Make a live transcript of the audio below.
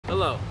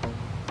Hello,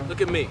 look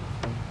at me.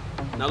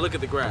 Now look at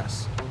the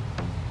grass.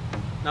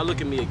 Now look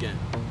at me again.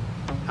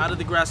 How did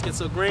the grass get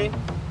so green?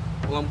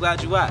 Well, I'm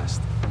glad you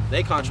asked.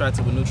 They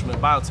contracted with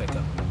Nutriment Biotech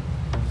Company.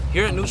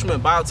 Here at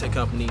Nutriment Biotech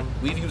Company,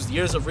 we've used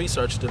years of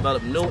research to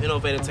develop new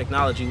innovative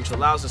technology which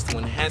allows us to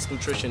enhance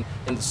nutrition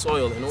in the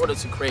soil in order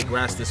to create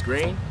grass this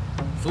green,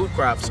 food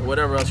crops, or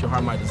whatever else your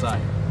heart might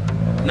desire.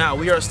 Now,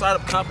 we are a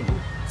startup company,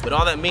 but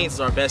all that means is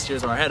our best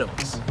years are ahead of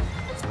us.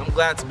 I'm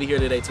glad to be here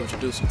today to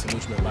introduce you to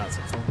Nutriment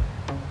Biotech.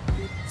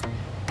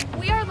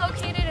 We are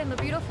located in the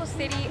beautiful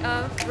city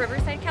of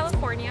Riverside,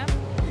 California,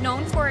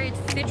 known for its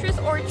citrus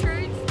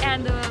orchards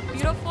and the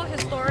beautiful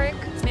historic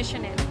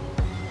Mission Inn.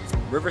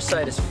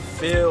 Riverside is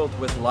filled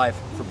with life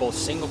for both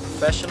single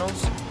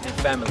professionals and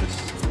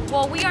families.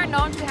 Well, we are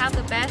known to have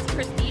the best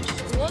prestige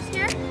schools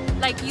here,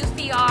 like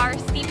UCR,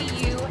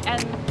 CBU,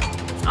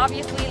 and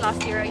obviously La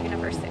Sierra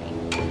University.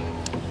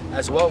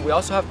 As well, we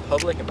also have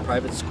public and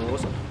private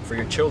schools for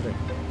your children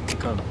to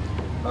come.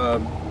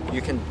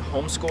 You can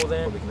homeschool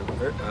them, we can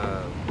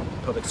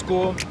public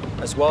school,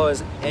 as well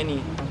as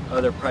any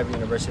other private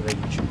university that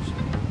you choose.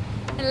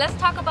 And let's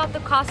talk about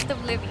the cost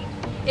of living.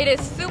 It is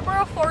super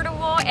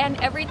affordable and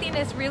everything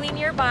is really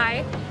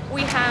nearby.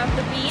 We have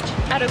the beach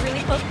at a really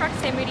close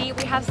proximity.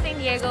 We have San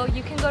Diego.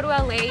 You can go to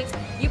LA.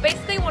 You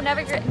basically will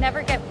never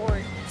get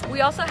bored.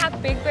 We also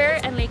have Big Bear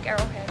and Lake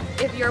Arrowhead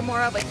if you're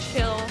more of a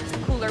chill,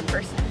 cooler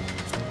person.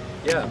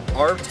 Yeah,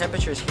 our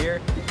temperatures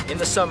here in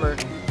the summer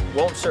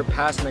won't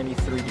surpass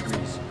 93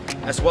 degrees.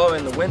 As well,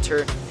 in the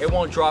winter, it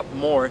won't drop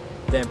more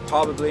than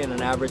probably in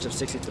an average of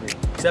 63,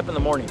 except in the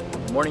morning.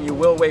 In the morning, you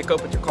will wake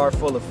up with your car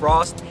full of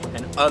frost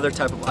and other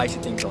type of icy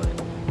things on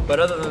it. But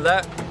other than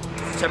that,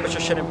 the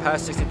temperature shouldn't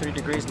pass 63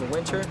 degrees in the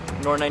winter,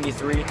 nor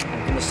 93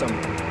 in the summer.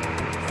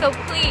 So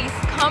please,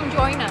 come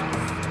join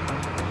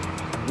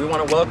us. We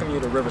want to welcome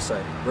you to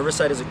Riverside.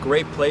 Riverside is a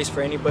great place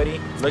for anybody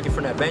looking for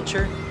an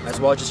adventure,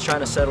 as well as just trying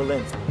to settle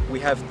in. We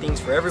have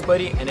things for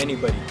everybody and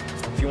anybody.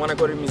 If you want to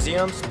go to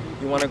museums,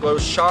 you want to go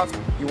shop,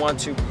 you want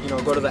to,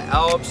 go to the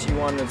Alps, you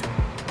want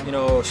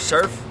to,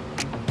 surf,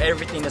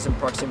 everything is in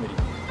proximity.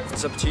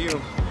 It's up to you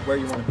where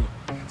you want to be.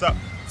 So,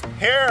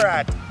 here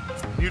at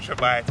Nutriment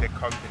Biotech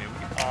Company,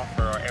 we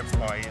offer our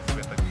employees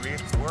with a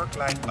great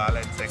work-life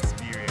balance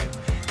experience.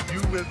 You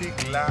will be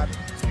glad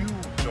you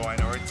join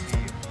our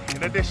team.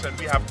 In addition,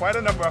 we have quite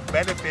a number of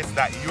benefits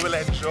that you will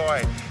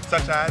enjoy,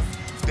 such as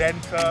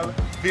dental,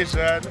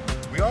 vision.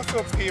 We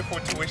also pay for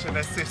tuition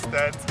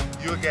assistance.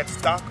 You'll get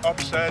stock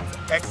options,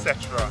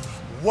 etc.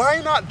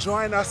 Why not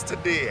join us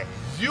today?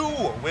 You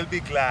will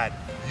be glad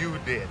you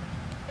did.